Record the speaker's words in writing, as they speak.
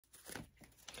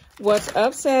What's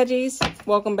up, Saggies?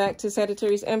 Welcome back to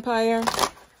Sagittarius Empire.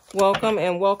 Welcome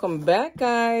and welcome back,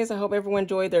 guys. I hope everyone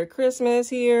enjoyed their Christmas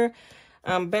here.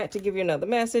 I'm back to give you another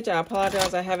message. I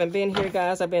apologize I haven't been here,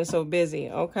 guys. I've been so busy,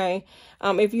 okay?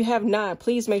 If you have not,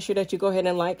 please make sure that you go ahead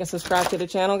and like and subscribe to the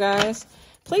channel, guys.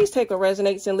 Please take what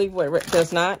resonates and leave what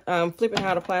does not. Flip it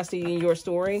how it applies to you in your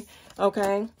story,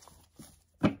 okay?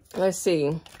 Let's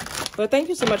see. But thank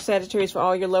you so much, Sagittarius, for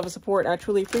all your love and support. I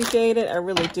truly appreciate it. I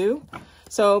really do.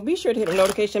 So be sure to hit the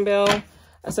notification bell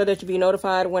so that you'll be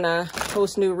notified when I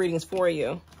post new readings for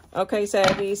you. Okay,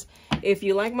 Saggies? If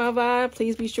you like my vibe,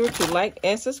 please be sure to like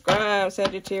and subscribe,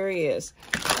 Sagittarius.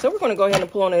 So we're going to go ahead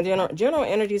and pull on a general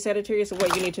energy, Sagittarius, of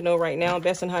what you need to know right now.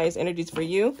 Best and highest energies for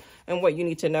you and what you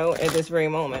need to know at this very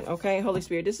moment. Okay, Holy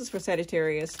Spirit, this is for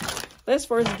Sagittarius. Let's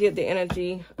first get the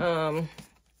energy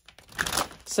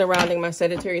surrounding my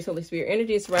Sagittarius. Holy Spirit,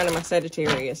 energy surrounding my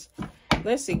Sagittarius.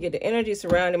 Let's see, get the energy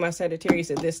surrounding my Sagittarius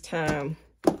at this time.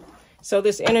 So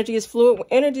this energy is fluid.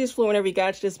 Energy is fluid whenever you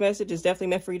got this message. It's definitely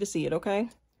meant for you to see it, okay?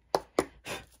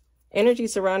 Energy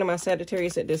surrounding my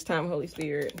Sagittarius at this time, Holy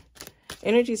Spirit.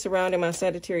 Energy surrounding my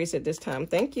Sagittarius at this time.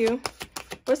 Thank you.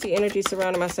 What's the energy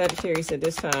surrounding my Sagittarius at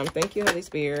this time? Thank you, Holy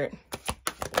Spirit.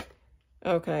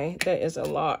 Okay, that is a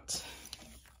lot.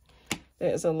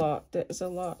 That is a lot. That is a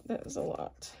lot. That is a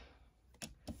lot.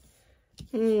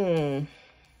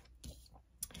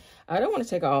 I don't want to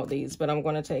take all these, but I'm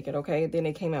going to take it, okay? Then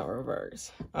it came out reverse.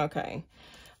 Okay.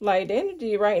 Like the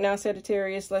energy right now,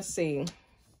 Sagittarius, let's see.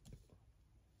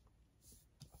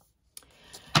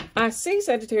 I see,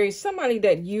 Sagittarius, somebody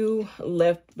that you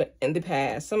left in the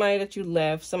past. Somebody that you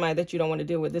left, somebody that you don't want to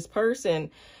deal with. This person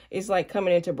is like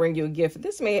coming in to bring you a gift.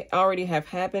 This may already have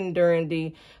happened during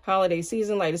the holiday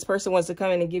season. Like this person wants to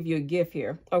come in and give you a gift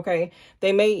here, okay?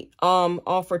 They may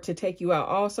offer to take you out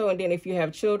also. And then if you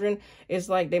have children, it's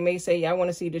like they may say, yeah, I want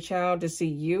to see the child to see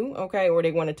you, okay? Or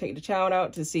they want to take the child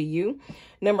out to see you.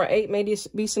 Number 8 may be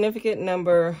significant.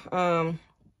 Number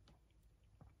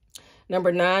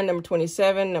 9, number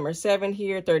 27, number 7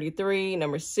 here, 33,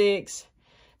 number 6,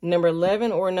 number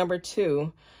 11, or number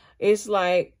 2. It's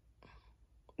like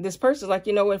this person's like,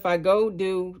 you know what, if I go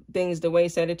do things the way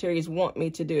Sagittarius want me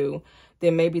to do,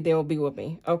 then maybe they'll be with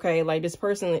me. Okay, like this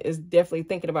person is definitely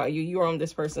thinking about you. You're on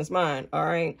this person's mind, all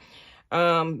right?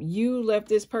 You left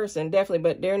this person, definitely,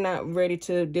 but they're not ready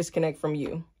to disconnect from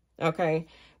you, okay?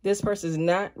 This person is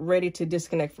not ready to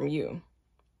disconnect from you.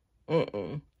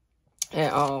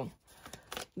 At all.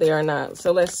 They are not.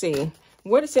 So let's see.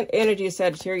 What is the energy of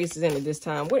Sagittarius is in at this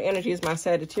time? What energy is my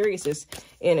Sagittarius is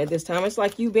in at this time? It's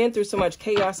like you've been through so much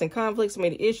chaos and conflict, so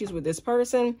many issues with this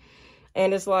person.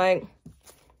 And it's like,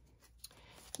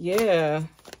 yeah,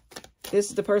 this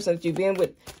is the person that you've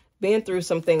been through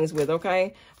some things with,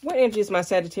 okay? What energy is my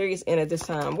Sagittarius in at this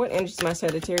time? What energy is my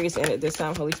Sagittarius in at this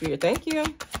time, Holy Spirit? Thank you.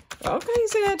 Okay,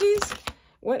 Saggies.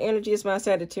 What energy is my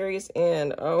Sagittarius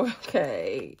in?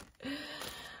 Okay.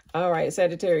 All right,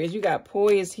 Sagittarius, you got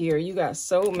poise here, you got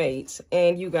soulmates,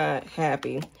 and you got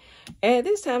happy. At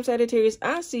this time, Sagittarius,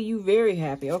 I see you very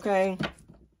happy, okay?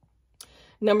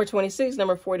 Number 26,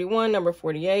 number 41, number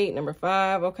 48, number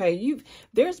 5, okay?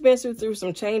 There's been through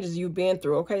some changes you've been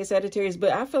through, okay, Sagittarius?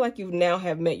 But I feel like you now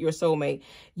have met your soulmate.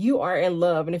 You are in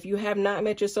love, and if you have not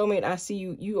met your soulmate, I see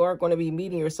you are going to be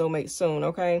meeting your soulmate soon,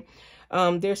 okay?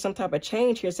 There's some type of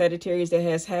change here, Sagittarius,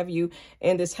 that have you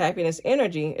in this happiness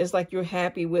energy. It's like you're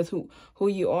happy with who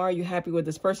you are. You're happy with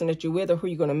this person that you're with or who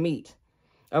you're going to meet.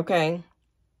 Okay.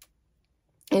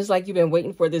 It's like you've been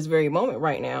waiting for this very moment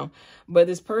right now, but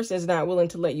this person is not willing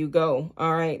to let you go.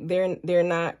 All right. They're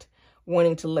not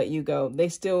wanting to let you go. They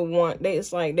still want,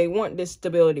 it's like they want this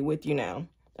stability with you now.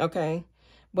 Okay.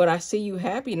 But I see you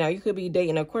happy now. You could be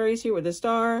dating Aquarius here with the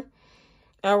star.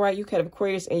 All right. You could have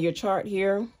Aquarius in your chart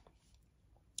here.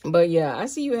 But yeah, I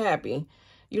see you happy.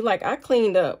 You're like, I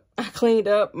cleaned up. I cleaned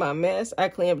up my mess. I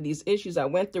cleaned up these issues I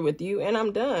went through with you, and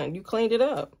I'm done. You cleaned it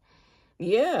up.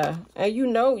 Yeah. And you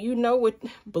know what,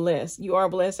 blessed. You are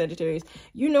blessed, Sagittarius.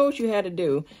 You know what you had to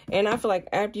do. And I feel like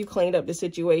after you cleaned up the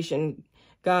situation,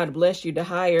 God blessed you, the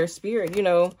higher spirit, you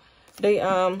know,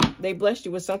 they blessed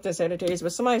you with something, Sagittarius,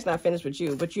 but somebody's not finished with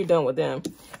you, but you're done with them.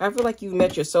 I feel like you've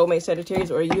met your soulmate,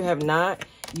 Sagittarius, or you have not.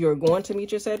 You're going to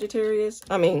meet your Sagittarius.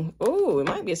 I mean, oh, it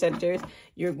might be a Sagittarius.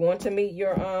 You're going to meet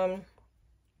your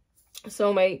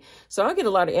soulmate. So I'll get a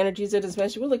lot of energies in this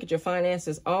message. We'll look at your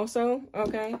finances also,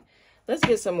 okay? Let's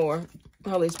get some more,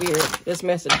 Holy Spirit, this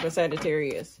message for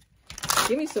Sagittarius.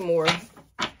 Give me some more.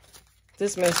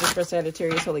 This message for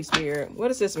Sagittarius, Holy Spirit. What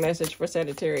is this message for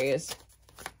Sagittarius?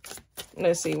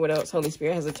 Let's see what else Holy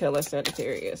Spirit has to tell us,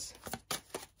 Sagittarius.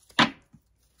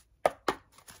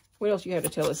 What else you have to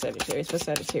tell us, Sagittarius, for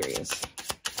Sagittarius?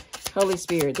 Holy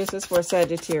Spirit, this is for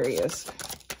Sagittarius.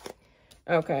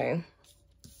 Okay.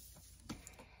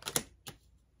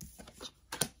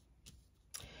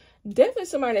 Definitely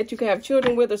somebody that you can have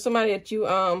children with, or somebody that you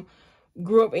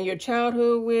grew up in your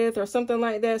childhood with, or something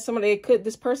like that. Somebody could,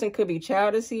 this person could be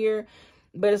childish here,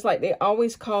 but it's like they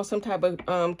always cause some type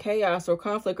of chaos or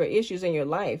conflict or issues in your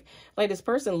life. Like this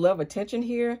person love attention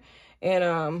here,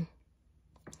 and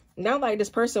now like this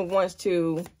person wants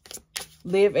to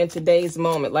live in today's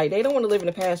moment. Like they don't want to live in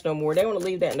the past no more. They want to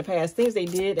leave that in the past. Things they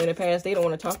did in the past, they don't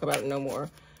want to talk about it no more.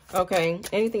 Okay.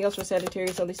 Anything else for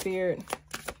Sagittarius, Holy Spirit?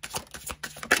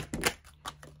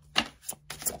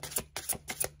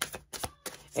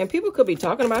 And people could be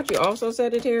talking about you also,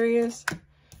 Sagittarius.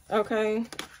 Okay.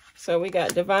 So we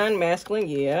got divine masculine.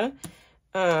 Yeah.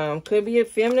 Could be a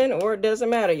feminine, or it doesn't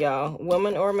matter, y'all.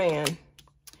 Woman or man.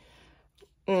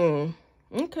 Okay.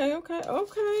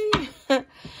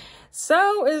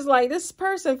 So it's like this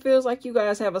person feels like you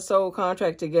guys have a soul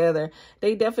contract together.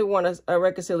 They definitely want a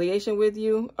reconciliation with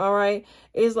you. All right.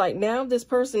 It's like now this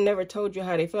person never told you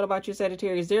how they felt about you,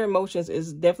 Sagittarius. Their emotions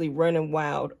is definitely running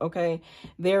wild. Okay.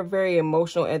 They're very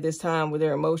emotional at this time with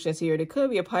their emotions here. They could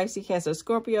be a Pisces, Cancer,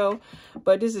 Scorpio,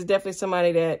 but this is definitely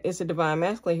somebody that is a divine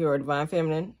masculine here or a divine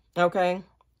feminine. Okay.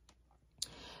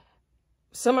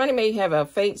 Somebody may have a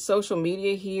fake social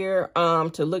media here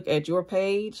to look at your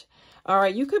page. All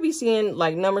right, you could be seeing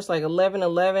like numbers like 11,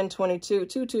 11, 22,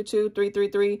 222,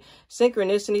 333,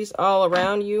 synchronicities all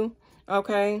around you,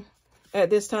 okay,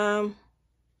 at this time.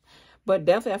 But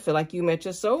definitely, I feel like you met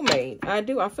your soulmate. I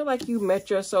do. I feel like you met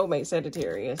your soulmate,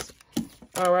 Sagittarius.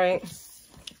 All right.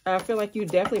 I feel like you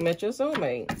definitely met your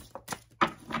soulmate.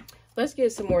 Let's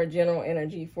get some more general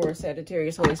energy for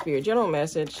Sagittarius, Holy Spirit. General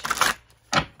message.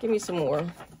 Give me some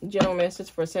more general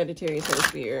message for Sagittarius, Holy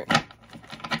Spirit.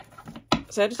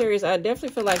 Sagittarius, I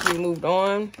definitely feel like you moved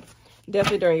on.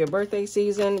 Definitely during your birthday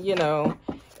season, you know.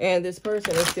 And this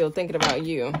person is still thinking about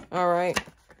you. All right.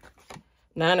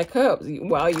 9 of Cups.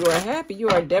 While you are happy, you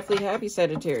are definitely happy,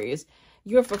 Sagittarius.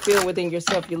 You're fulfilled within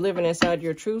yourself. You're living inside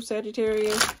your truth,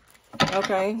 Sagittarius.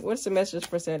 Okay. What's the message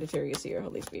for Sagittarius here,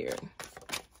 Holy Spirit?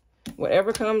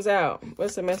 Whatever comes out.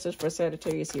 What's the message for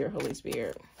Sagittarius here, Holy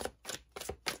Spirit?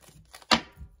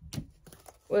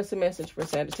 What's the message for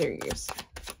Sagittarius?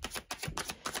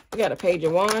 We got a Page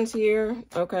of Wands here.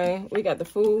 Okay. We got the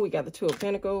Fool. We got the Two of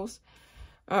Pentacles.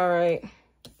 All right.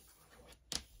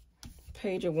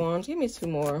 Page of Wands. Give me 2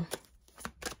 more.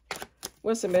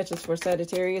 What's the message for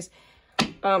Sagittarius?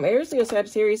 Aries, Leo,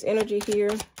 Sagittarius energy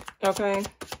here. Okay.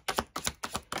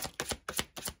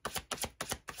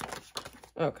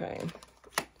 Okay.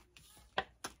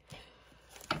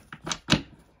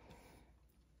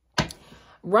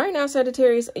 Right now,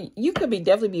 Sagittarius, you could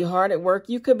definitely be hard at work.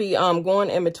 You could be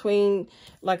going in between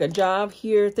like a job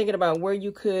here, thinking about where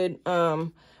you could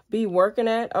be working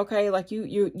at. Okay, like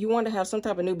you want to have some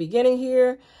type of new beginning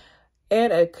here,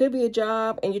 and it could be a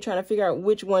job, and you're trying to figure out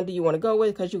which one do you want to go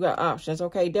with because you got options.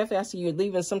 Okay, definitely, I see you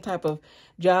leaving some type of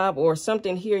job or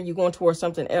something here. You're going towards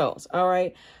something else. All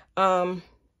right.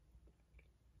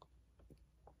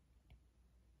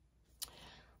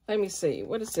 Let me see.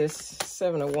 What is this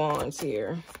 7 of Wands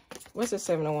here? What's the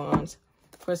 7 of Wands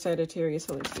for Sagittarius,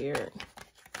 Holy Spirit?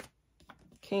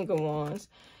 King of Wands.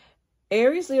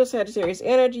 Aries, Leo, Sagittarius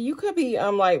energy. You could be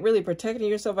like really protecting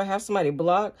yourself or have somebody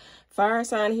blocked. Fire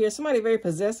sign here. Somebody very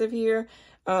possessive here.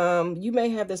 You may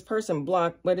have this person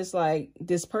blocked, but it's like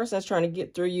this person is trying to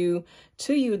get through you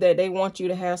to you that they want you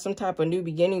to have some type of new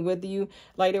beginning with you.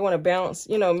 Like they want to bounce,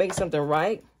 you know, make something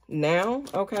right now.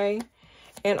 Okay.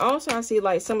 And also I see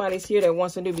like somebody's here that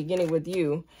wants a new beginning with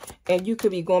you. And you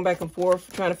could be going back and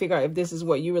forth trying to figure out if this is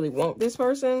what you really want this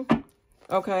person.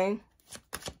 Okay.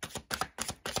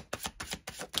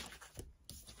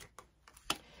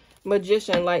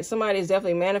 Magician, like somebody's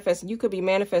definitely manifesting. You could be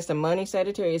manifesting money,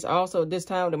 Sagittarius. Also this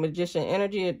time the Magician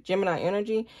energy, Gemini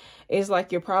energy, is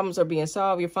like your problems are being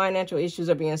solved. Your financial issues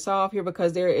are being solved here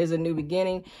because there is a new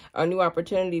beginning, a new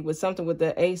opportunity with something with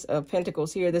the Ace of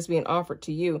Pentacles here that's being offered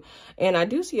to you. And I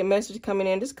do see a message coming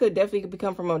in. This could definitely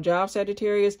come from a job,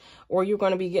 Sagittarius, or you're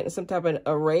going to be getting some type of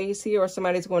a raise here, or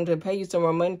somebody's going to pay you some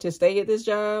more money to stay at this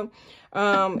job.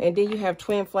 And then you have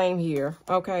Twin Flame here.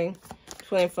 Okay.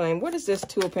 Twin Flame. What is this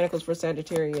Two of Pentacles for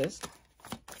Sagittarius?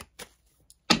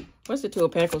 What's the Two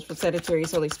of Pentacles for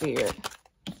Sagittarius, Holy Spirit?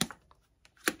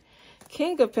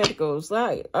 King of Pentacles.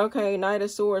 Like, okay, Knight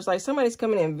of Swords. Like somebody's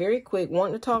coming in very quick,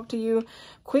 wanting to talk to you.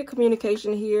 Quick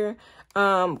communication here.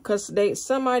 Because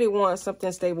somebody wants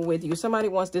something stable with you. Somebody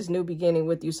wants this new beginning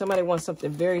with you. Somebody wants something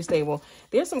very stable.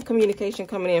 There's some communication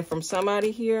coming in from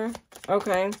somebody here.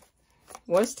 Okay.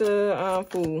 What's the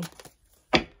Fool?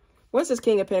 What's this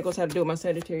King of Pentacles have to do with my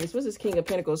Sagittarius? What's this King of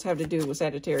Pentacles have to do with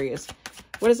Sagittarius?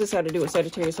 What does this have to do with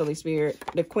Sagittarius, Holy Spirit?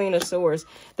 The Queen of Swords.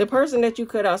 The person that you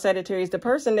cut out, Sagittarius, the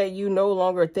person that you no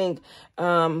longer think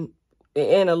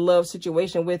in a love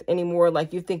situation with anymore,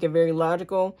 like you think it very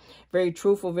logical, very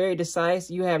truthful, very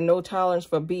decisive. You have no tolerance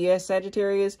for BS,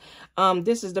 Sagittarius.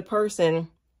 This is the person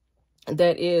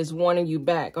that is wanting you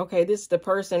back. Okay, this is the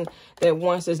person that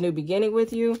wants this new beginning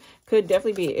with you. Could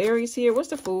definitely be Aries here. What's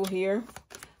the Fool here?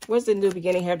 What's the new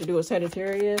beginning have to do with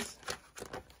Sagittarius?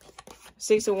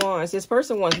 Six of Wands. This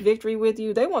person wants victory with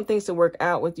you. They want things to work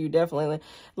out with you, definitely.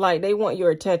 Like, they want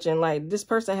your attention. Like, this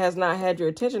person has not had your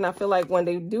attention. I feel like when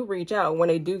they do reach out, when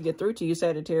they do get through to you,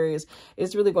 Sagittarius,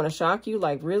 it's really going to shock you.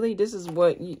 Like, really? This is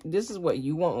what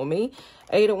you want with me?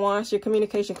 Eight of Wands. Your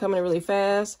communication coming in really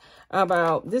fast.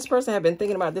 About this person have been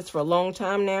thinking about this for a long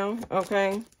time now.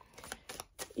 Okay.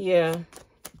 Yeah.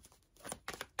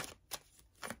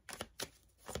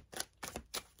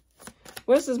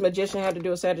 What's this Magician have to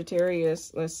do with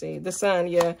Sagittarius? Let's see. The Sun,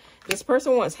 yeah. This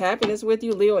person wants happiness with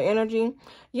you, Leo energy.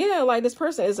 Yeah, like this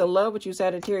person is in love with you,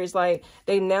 Sagittarius. Like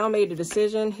they now made a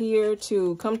decision here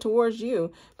to come towards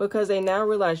you because they now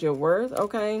realize your worth,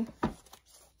 okay?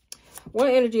 What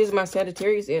energy is my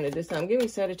Sagittarius in at this time? Give me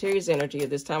Sagittarius energy at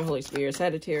this time, Holy Spirit.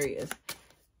 Sagittarius.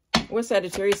 What's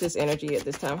Sagittarius' energy at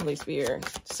this time, Holy Spirit?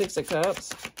 Six of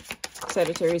Cups.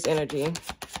 Sagittarius energy.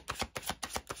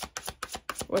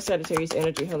 What's Sagittarius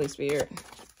energy, Holy Spirit?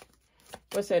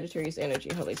 What's Sagittarius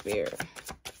energy, Holy Spirit?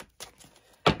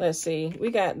 Let's see.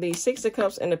 We got the Six of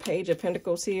Cups and the Page of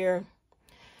Pentacles here.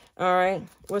 All right.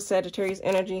 What's Sagittarius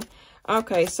energy?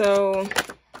 Okay, so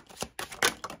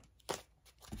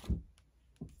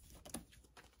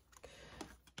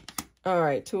all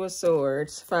right, Two of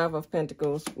Swords, Five of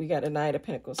Pentacles. We got a Knight of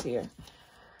Pentacles here.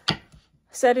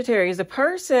 Sagittarius, the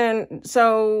person,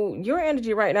 so your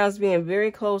energy right now is being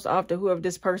very close off to whoever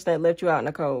this person that left you out in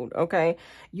the cold, okay?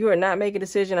 You are not making a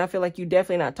decision. I feel like you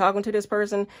definitely not talking to this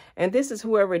person. And this is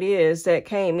whoever it is that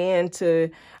came in to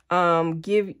not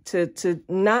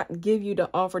give you the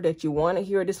offer that you want to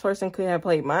hear. This person could have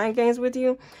played mind games with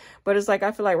you. But it's like,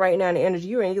 I feel like right now in the energy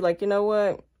you're in, you're like, you know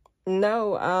what?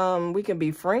 No, we can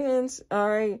be friends, all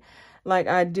right? Like,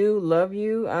 I do love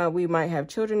you. We might have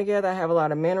children together. I have a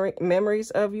lot of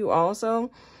memories of you also.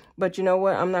 But you know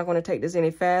what? I'm not going to take this any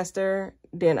faster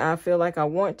than I feel like I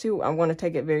want to. I'm going to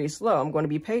take it very slow. I'm going to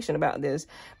be patient about this.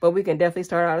 But we can definitely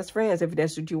start out as friends if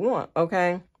that's what you want,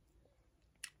 okay?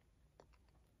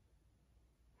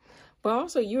 But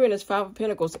also, you're in this Five of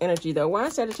Pentacles energy, though. Why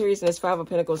is Sagittarius in this Five of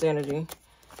Pentacles energy?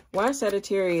 Why is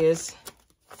Sagittarius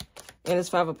in this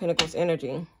Five of Pentacles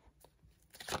energy?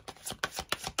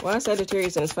 Why is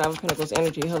Sagittarius in this Five of Pentacles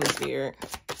energy, Holy Spirit?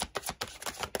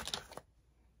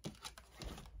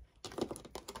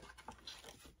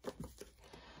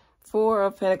 Four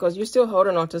of Pentacles. You're still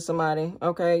holding on to somebody,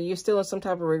 okay? You're still in some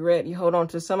type of regret. You hold on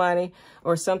to somebody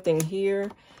or something here.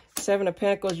 Seven of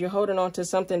Pentacles. You're holding on to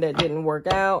something that didn't work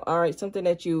out, all right? Something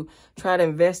that you try to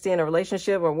invest in, a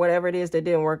relationship or whatever it is that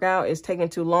didn't work out. It's taking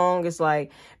too long. It's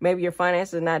like maybe your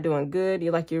finances are not doing good.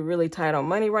 You're really tight on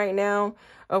money right now,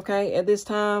 okay, at this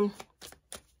time.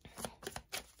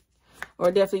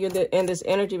 Or definitely you're in this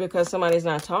energy because somebody's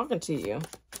not talking to you.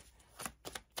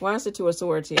 Why is the Two of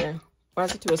Swords here? Why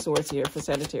is the Two of Swords here for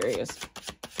Sagittarius?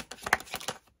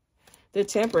 The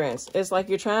Temperance. It's like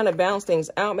you're trying to balance things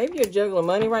out. Maybe you're juggling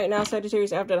money right now,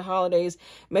 Sagittarius, after the holidays.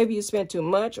 Maybe you spent too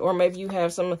much, or maybe you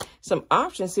have some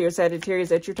options here, Sagittarius,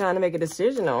 that you're trying to make a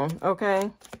decision on,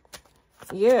 okay?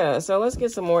 Yeah, so let's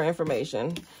get some more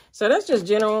information. So that's just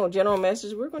general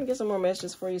message. We're going to get some more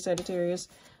messages for you, Sagittarius.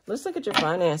 Let's look at your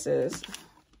finances.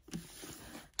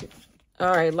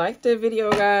 All right, like the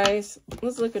video, guys.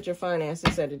 Let's look at your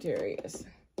finances, Sagittarius.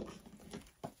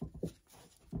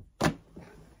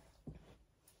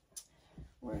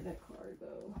 Where'd that card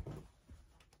go?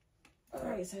 All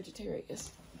right,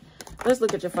 Sagittarius. Let's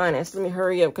look at your finances. Let me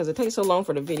hurry up because it takes so long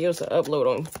for the videos to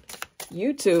upload on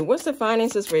YouTube. What's the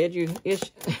finances for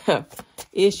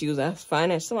issues?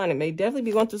 Finance. Somebody may definitely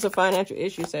be going through some financial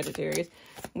issues, Sagittarius.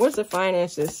 What's the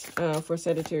finances for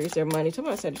Sagittarius? Their money. Talk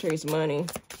about Sagittarius money.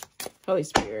 Holy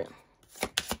Spirit.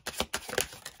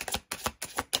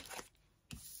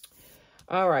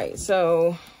 All right,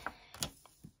 so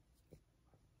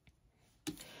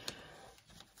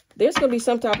there's going to be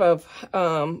some type of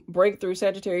breakthrough,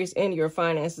 Sagittarius, in your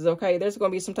finances, okay? There's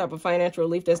going to be some type of financial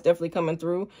relief that's definitely coming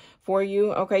through for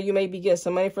you, okay? You may be getting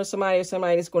some money from somebody, or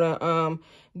somebody's going to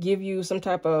give you some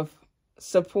type of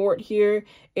support here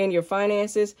in your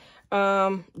finances.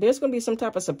 There's going to be some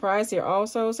type of surprise here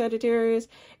also, Sagittarius.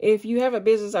 If you have a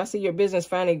business, I see your business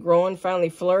finally growing, finally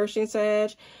flourishing,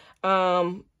 Sag.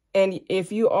 And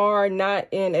if you are not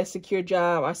in a secure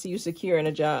job, I see you secure in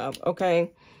a job,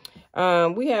 okay?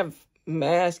 We have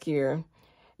Mask here.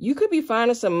 You could be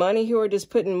finding some money here or just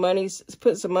put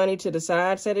some money to the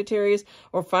side, Sagittarius,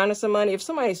 or finding some money. If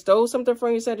somebody stole something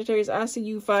from you, Sagittarius, I see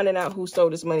you finding out who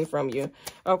stole this money from you,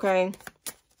 okay?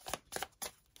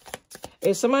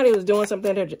 If somebody was doing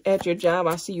something at your job,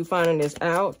 I see you finding this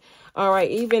out. All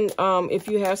right, even if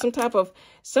you have some type of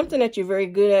something that you're very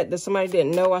good at that somebody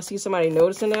didn't know, I see somebody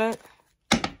noticing that,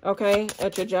 okay,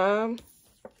 at your job.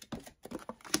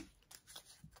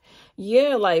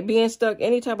 Yeah, like being stuck,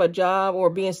 any type of job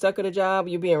or being stuck at a job,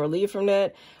 you're being relieved from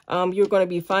that. You're going to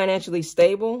be financially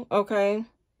stable, okay?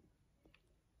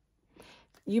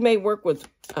 You may work with,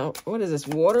 what is this,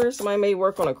 water? Somebody may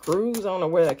work on a cruise. I don't know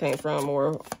where that came from,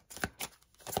 or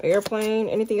airplane.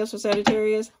 Anything else for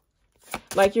Sagittarius?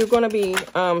 Like you're going to be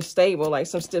stable, like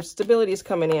some stability is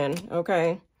coming in,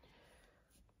 okay?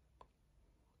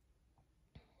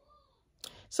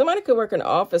 Somebody could work in the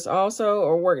office also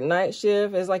or work night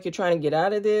shift. It's like you're trying to get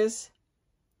out of this.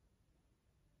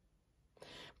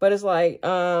 But it's like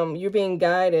you're being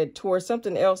guided towards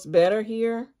something else better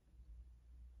here.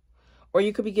 Or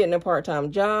you could be getting a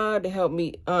part-time job to help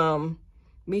meet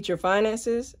your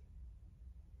finances.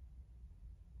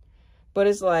 But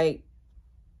it's like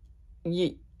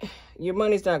your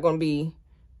money's not going to be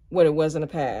what it was in the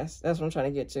past. That's what I'm trying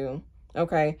to get to.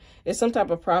 Okay, it's some type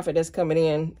of profit that's coming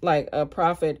in, like a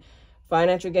profit,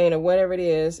 financial gain, or whatever it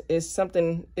is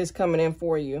something is coming in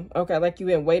for you. Okay, like you've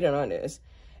been waiting on this,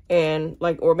 and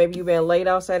like, or maybe you've been laid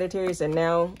out, Sagittarius, and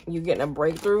now you're getting a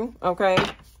breakthrough. Okay,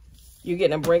 you're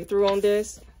getting a breakthrough on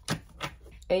this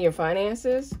and your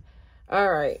finances.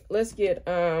 All right, let's get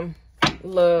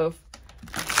love,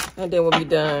 and then we'll be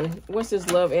done. What's this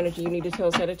love energy you need to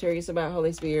tell Sagittarius about,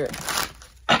 Holy Spirit?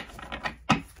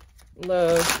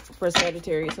 Love for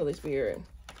Sagittarius, Holy Spirit.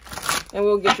 And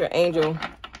we'll get your angel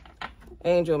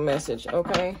message,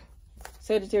 okay?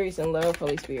 Sagittarius in love,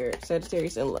 Holy Spirit.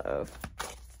 Sagittarius in love.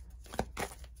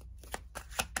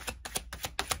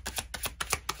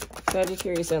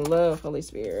 Sagittarius in love, Holy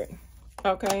Spirit.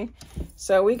 Okay,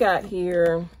 so we got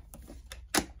here.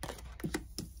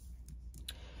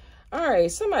 All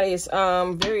right, somebody is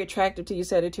very attractive to you,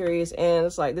 Sagittarius, and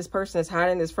it's like this person is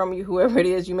hiding this from you, whoever it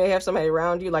is. You may have somebody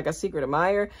around you, like a secret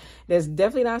admirer, that's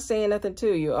definitely not saying nothing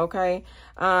to you, okay?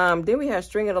 Then we have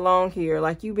string it along here,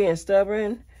 like you being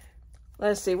stubborn.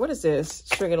 Let's see, what is this?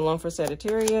 String it along for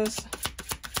Sagittarius.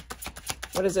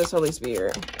 What is this, Holy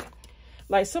Spirit?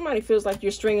 Like somebody feels like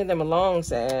you're stringing them along,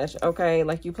 Sag, okay?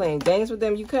 Like you playing games with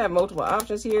them. You could have multiple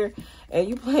options here, and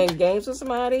you playing games with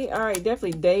somebody. All right,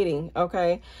 definitely dating,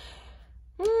 okay?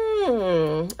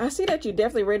 I see that you're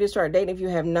definitely ready to start dating if you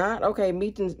have not. Okay,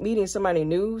 meeting somebody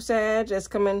new, Sag, that's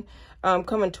coming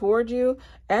toward you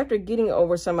after getting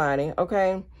over somebody,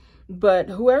 okay? But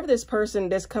whoever this person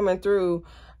that's coming through,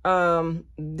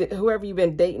 whoever you've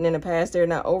been dating in the past, they're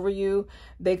not over you.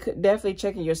 They could definitely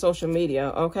checking your social media,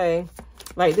 okay?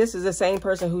 Like this is the same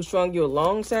person who strung you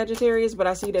along, Sagittarius, but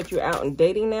I see that you're out and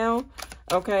dating now,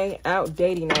 okay? Out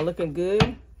dating now, looking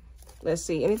good. Let's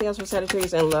see, anything else for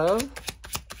Sagittarius in love?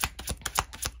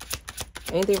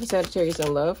 Anything for Sagittarius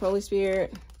in love, Holy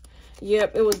Spirit?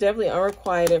 Yep, it was definitely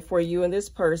unrequited for you and this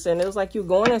person. It was like you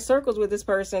going in circles with this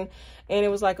person, and it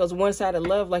was like it was one-sided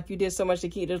love, like you did so much to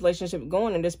keep this relationship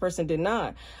going, and this person did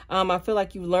not. I feel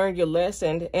like you learned your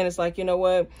lesson, and it's like, you know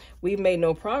what? We've made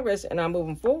no progress, and I'm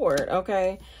moving forward,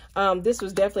 okay? This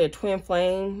was definitely a twin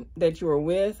flame that you were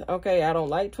with, okay? I don't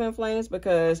like twin flames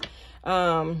because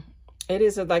it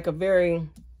is like a very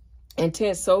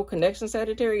intense soul connection,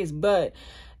 Sagittarius, but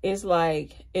it's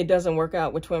like it doesn't work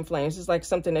out with twin flames. It's like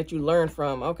something that you learn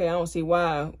from. Okay, I don't see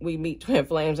why we meet twin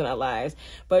flames in our lives.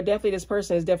 But definitely this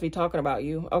person is definitely talking about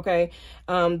you, okay?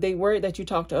 They worried that you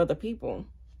talk to other people.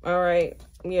 All right,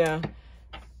 yeah.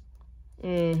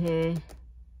 Be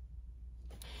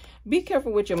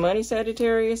careful with your money,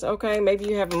 Sagittarius, okay? Maybe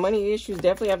you have money issues.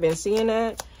 Definitely, I've been seeing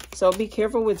that. So be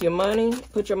careful with your money.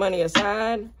 Put your money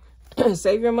aside.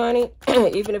 Save your money.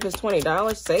 Even if it's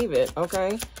 $20, save it,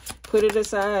 okay? Put it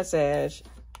aside, Sag.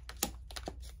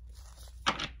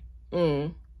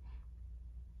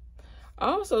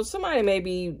 Also, somebody may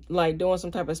be like doing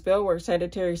some type of spell work,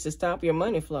 Sagittarius, to stop your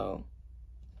money flow.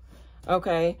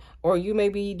 Okay. Or you may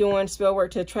be doing spell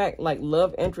work to attract like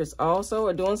love interest also,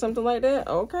 or doing something like that.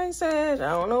 Okay, Sag. I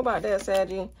don't know about that,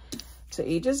 Saggy. To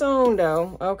each his own,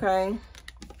 though. Okay.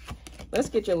 Let's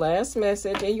get your last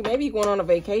message. And you may be going on a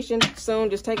vacation soon,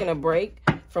 just taking a break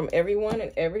from everyone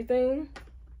and everything.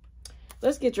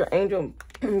 Let's get your angel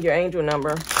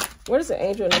number. What is the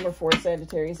angel number for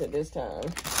Sagittarius at this time?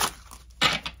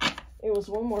 It was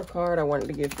one more card I wanted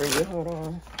to get for you. Hold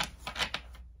on.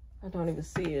 I don't even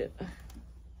see it.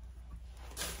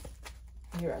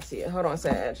 Here, I see it. Hold on,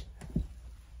 Sag.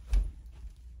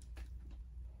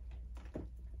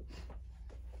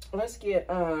 Let's get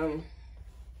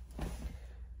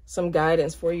some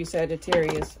guidance for you,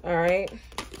 Sagittarius. All right.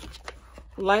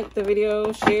 Like the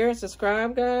video, share,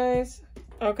 subscribe, guys.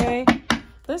 Okay.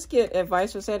 Let's get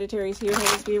advice for Sagittarius here, Holy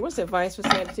Spirit. What's advice for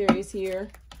Sagittarius here?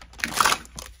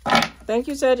 Thank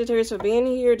you, Sagittarius, for being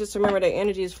here. Just remember that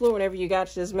energy is fluid. Whenever you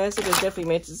got this message, it's definitely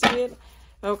meant to see it.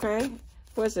 Okay.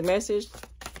 What's the message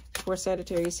for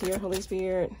Sagittarius here, Holy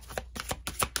Spirit?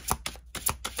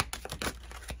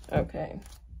 Okay.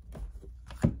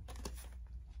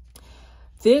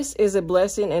 This is a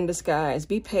blessing in disguise.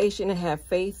 Be patient and have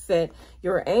faith that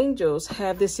your angels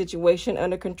have this situation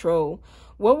under control.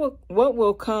 What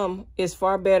will come is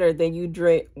far better than you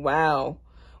dream. Wow.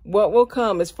 What will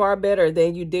come is far better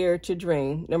than you dare to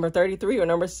dream. Number 33 or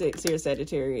number 6 here,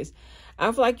 Sagittarius.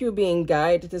 I feel like you're being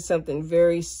guided to something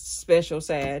very special,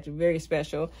 Sag. Very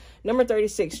special. Number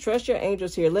 36. Trust your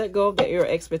angels here. Let go of your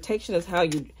expectation of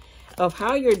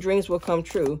how your dreams will come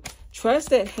true. Trust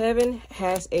that heaven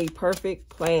has a perfect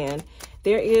plan.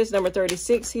 There is number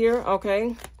 36 here,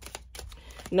 okay?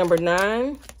 Number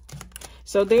 9.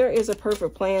 So there is a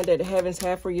perfect plan that the heavens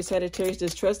have for you, Sagittarius.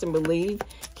 Just trust and believe.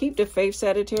 Keep the faith,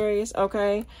 Sagittarius,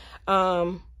 okay?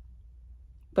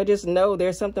 But just know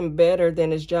there's something better than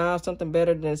this job, something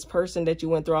better than this person that you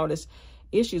went through all this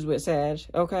issues with, Sag,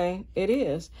 okay? It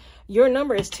is. Your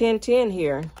number is 1010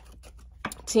 here.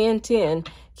 1010.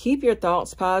 Keep your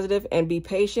thoughts positive and be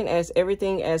patient as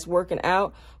everything is working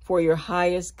out for your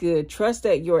highest good. Trust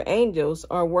that your angels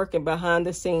are working behind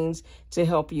the scenes to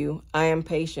help you. I am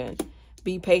patient.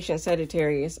 Be patient,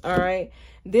 Sagittarius. All right.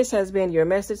 This has been your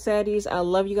message, Saggies. I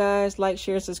love you guys. Like,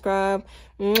 share, subscribe.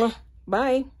 Mwah.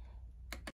 Bye.